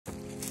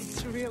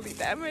really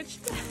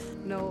damaged.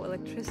 No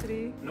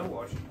electricity. No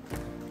water.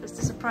 Is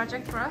this a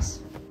project for us?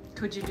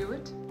 Could you do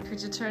it?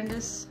 Could you turn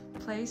this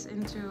place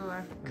into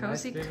a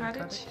cozy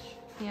cottage?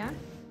 Yeah.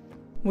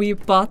 We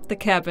bought the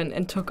cabin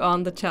and took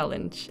on the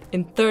challenge.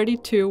 In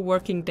 32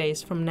 working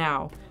days from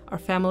now, our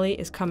family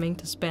is coming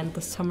to spend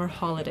the summer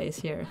holidays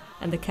here,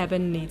 and the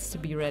cabin needs to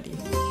be ready.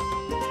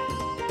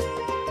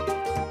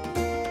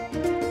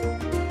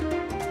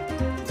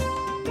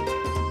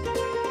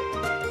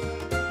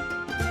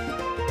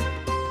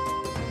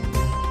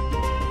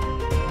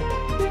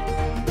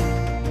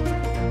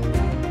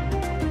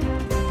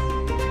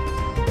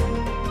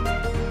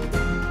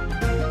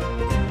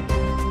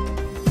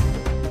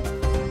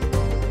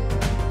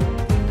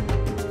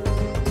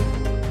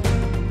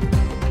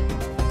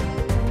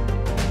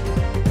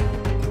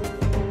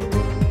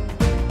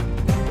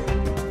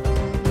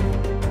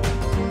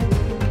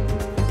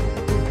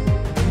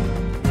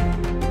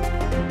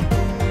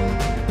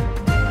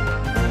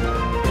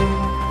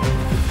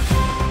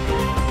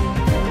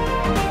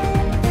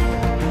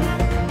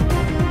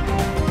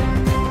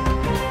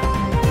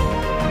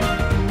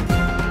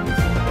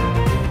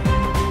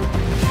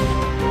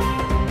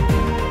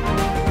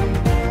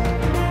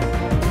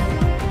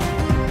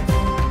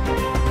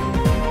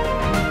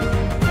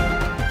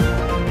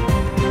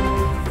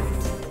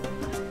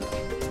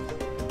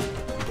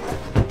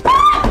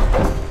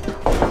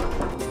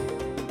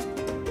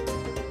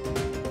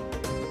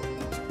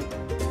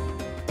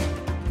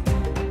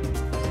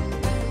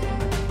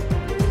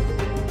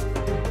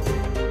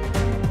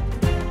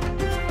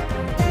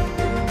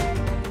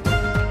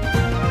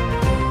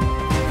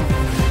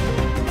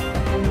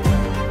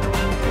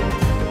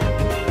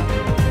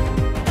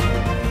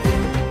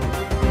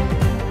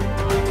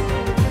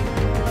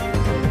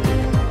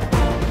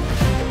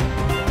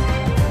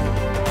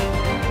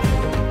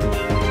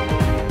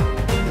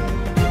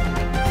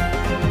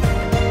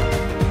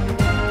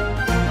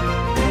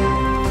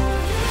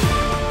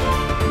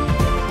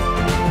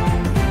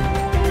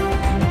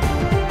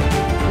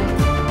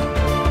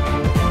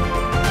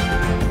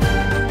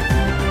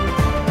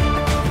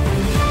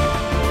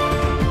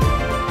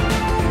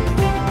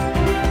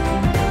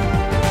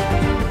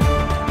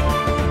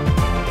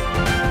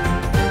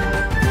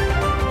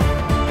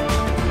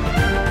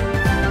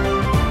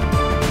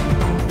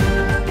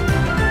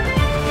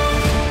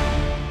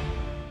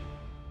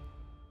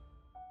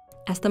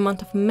 As the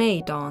month of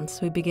May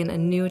dawns, we begin a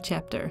new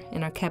chapter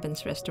in our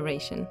cabin's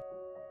restoration.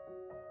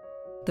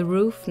 The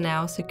roof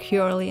now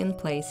securely in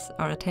place,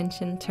 our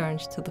attention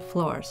turns to the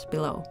floors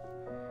below.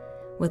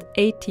 With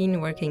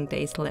 18 working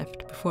days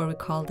left before we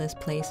call this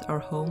place our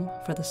home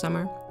for the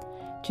summer,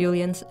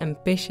 Julian's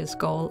ambitious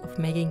goal of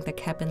making the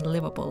cabin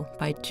livable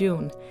by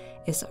June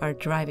is our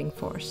driving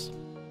force.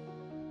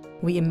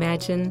 We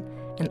imagine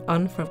an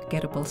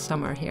unforgettable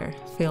summer here,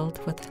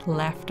 filled with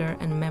laughter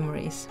and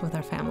memories with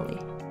our family.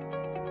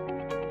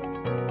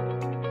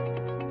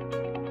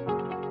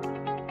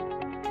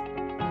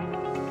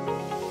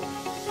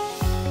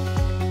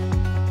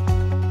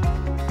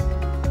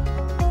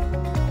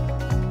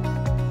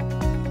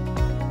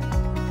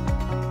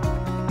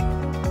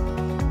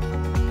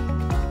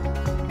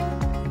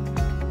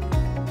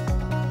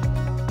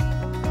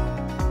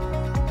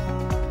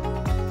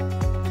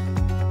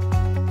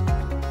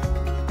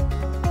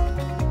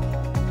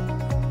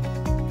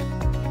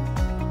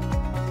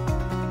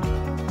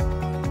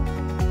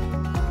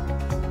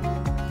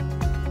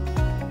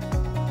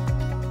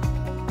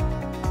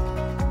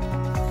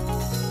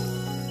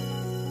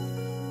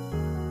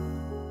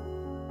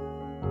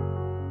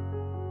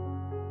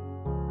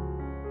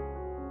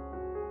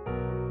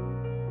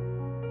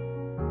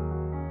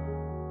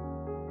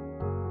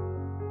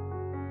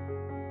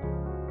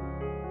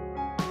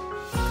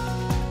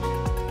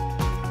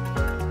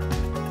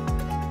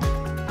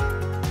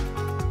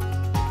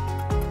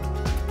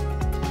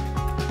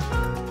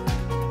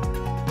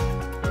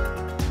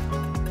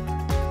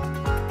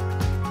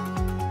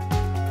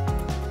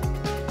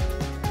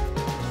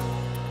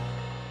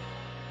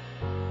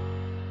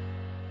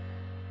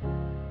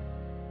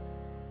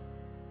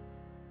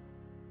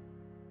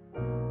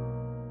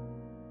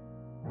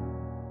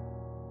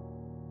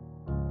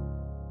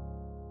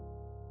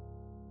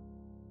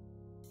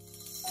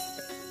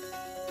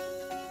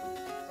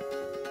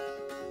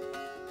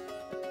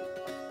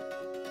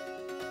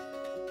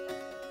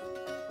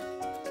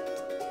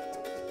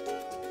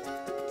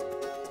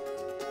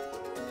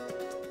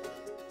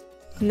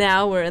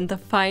 Now we're in the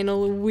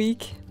final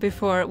week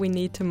before we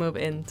need to move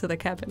into the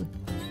cabin.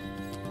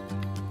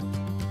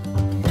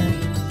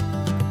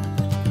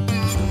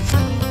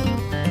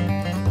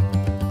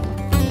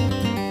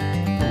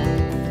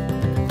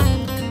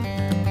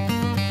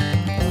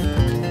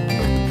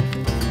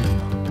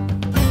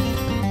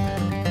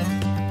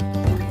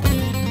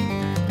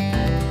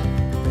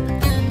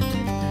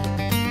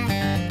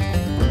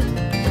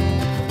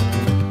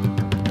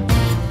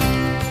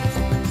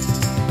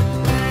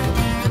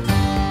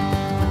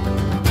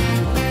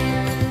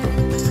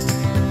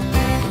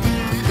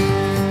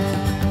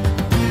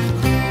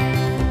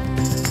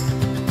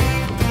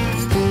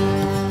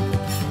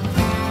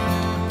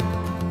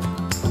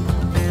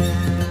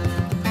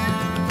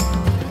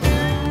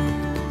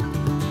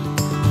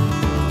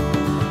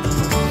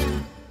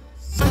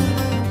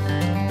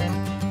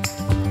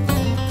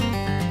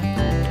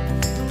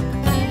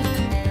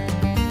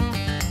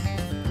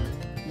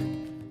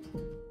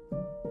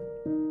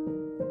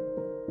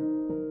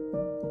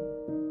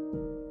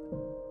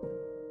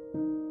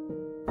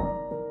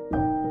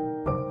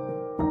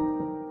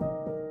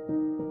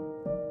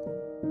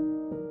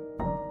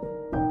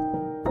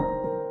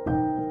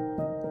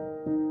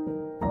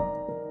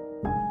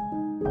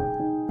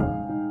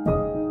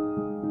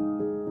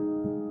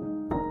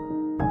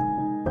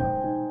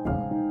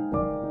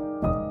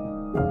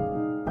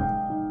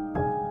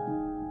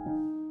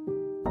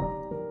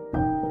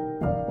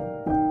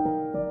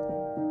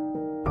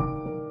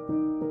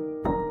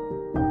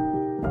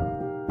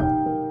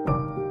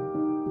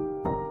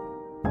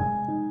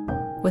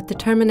 With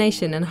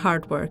determination and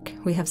hard work,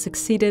 we have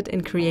succeeded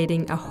in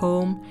creating a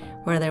home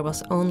where there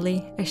was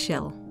only a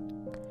shell.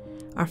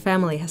 Our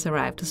family has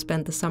arrived to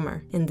spend the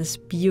summer in this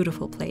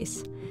beautiful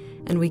place,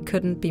 and we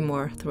couldn't be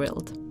more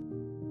thrilled.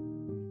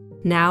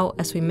 Now,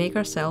 as we make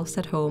ourselves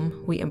at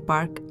home, we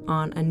embark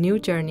on a new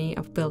journey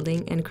of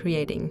building and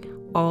creating,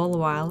 all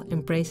while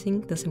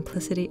embracing the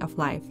simplicity of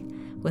life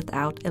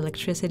without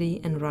electricity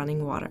and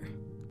running water.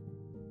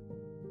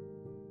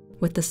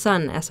 With the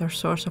sun as our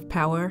source of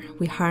power,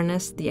 we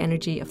harness the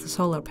energy of the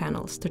solar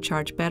panels to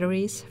charge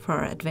batteries for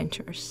our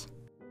adventures.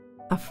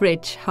 A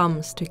fridge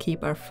hums to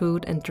keep our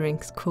food and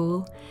drinks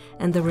cool,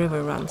 and the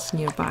river runs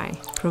nearby,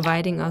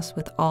 providing us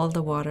with all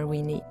the water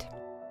we need.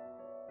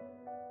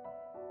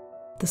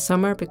 The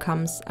summer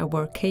becomes a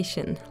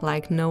workation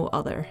like no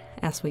other,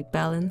 as we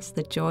balance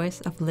the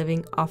joys of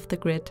living off the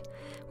grid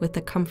with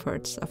the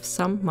comforts of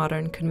some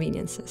modern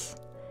conveniences.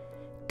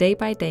 Day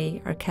by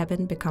day, our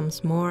cabin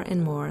becomes more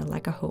and more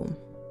like a home.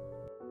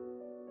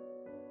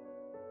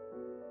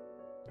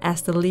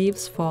 As the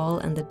leaves fall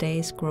and the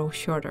days grow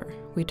shorter,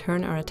 we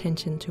turn our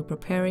attention to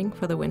preparing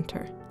for the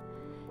winter.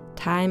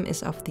 Time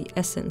is of the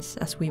essence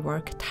as we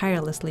work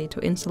tirelessly to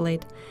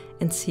insulate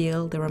and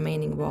seal the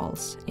remaining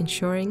walls,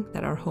 ensuring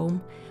that our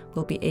home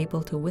will be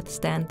able to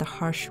withstand the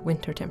harsh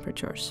winter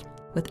temperatures.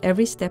 With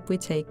every step we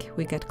take,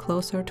 we get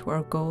closer to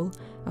our goal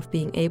of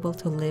being able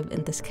to live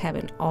in this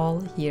cabin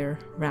all year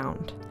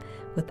round,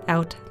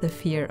 without the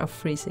fear of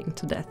freezing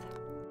to death.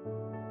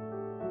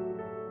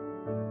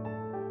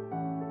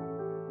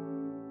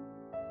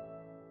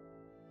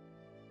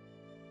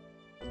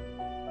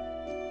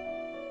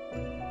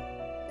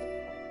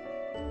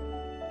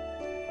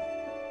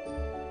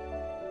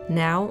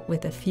 Now,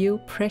 with a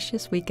few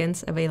precious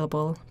weekends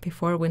available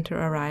before winter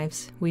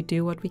arrives, we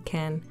do what we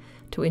can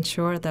to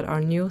ensure that our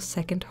new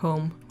second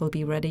home will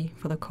be ready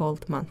for the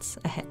cold months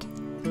ahead.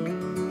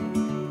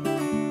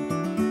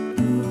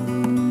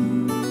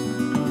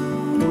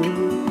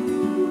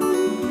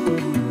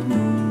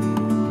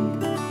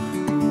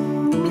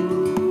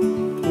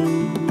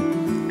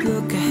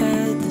 Look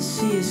ahead, the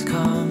sea is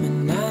calm,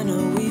 and I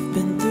know we've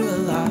been through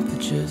a lot, but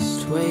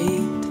just wait.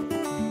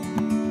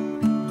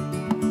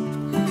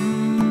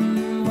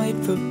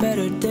 For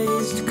better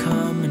days to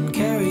come and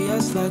carry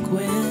us like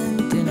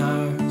wind in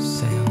our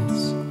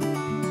sails.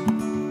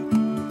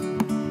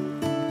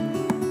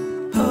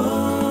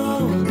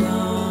 Hold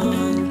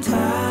on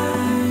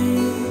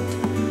tight,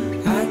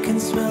 I can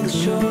smell the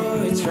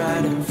shore, it's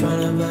right in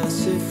front of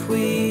us if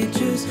we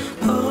just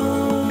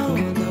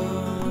hold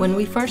on. When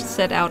we first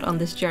set out on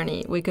this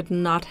journey, we could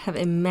not have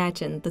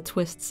imagined the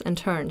twists and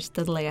turns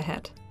that lay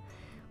ahead.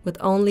 With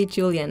only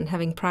Julian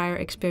having prior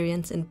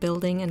experience in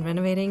building and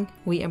renovating,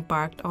 we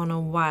embarked on a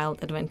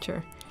wild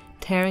adventure,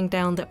 tearing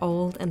down the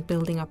old and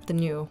building up the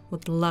new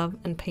with love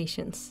and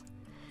patience.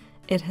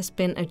 It has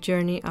been a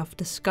journey of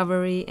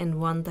discovery and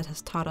one that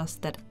has taught us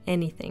that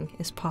anything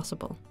is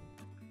possible.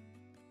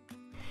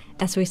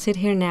 As we sit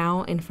here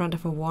now in front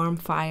of a warm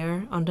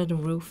fire under the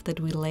roof that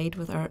we laid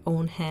with our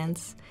own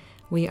hands,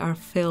 we are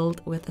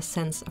filled with a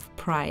sense of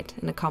pride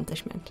and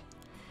accomplishment.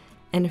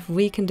 And if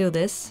we can do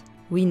this,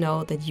 we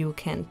know that you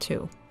can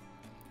too.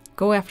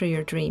 Go after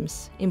your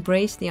dreams,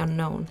 embrace the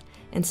unknown,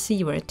 and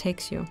see where it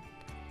takes you.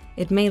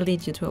 It may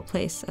lead you to a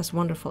place as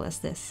wonderful as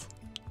this.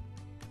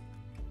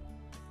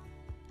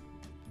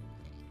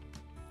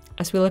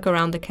 As we look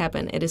around the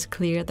cabin, it is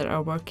clear that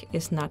our work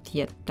is not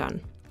yet done.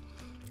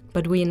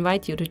 But we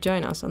invite you to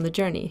join us on the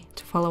journey,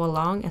 to follow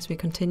along as we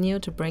continue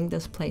to bring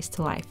this place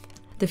to life.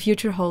 The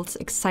future holds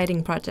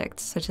exciting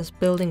projects, such as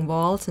building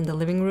walls in the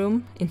living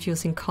room,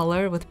 infusing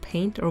color with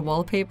paint or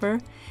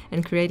wallpaper,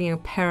 and creating a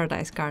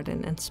paradise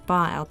garden and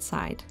spa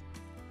outside.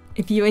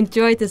 If you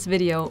enjoyed this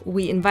video,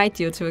 we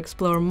invite you to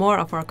explore more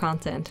of our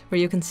content,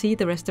 where you can see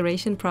the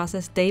restoration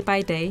process day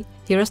by day,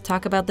 hear us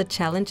talk about the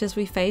challenges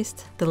we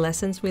faced, the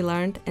lessons we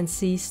learned, and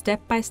see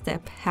step by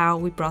step how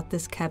we brought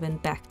this cabin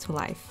back to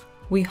life.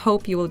 We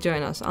hope you will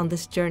join us on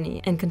this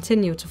journey and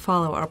continue to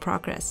follow our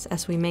progress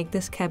as we make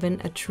this cabin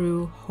a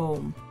true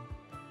home.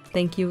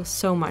 Thank you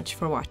so much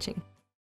for watching.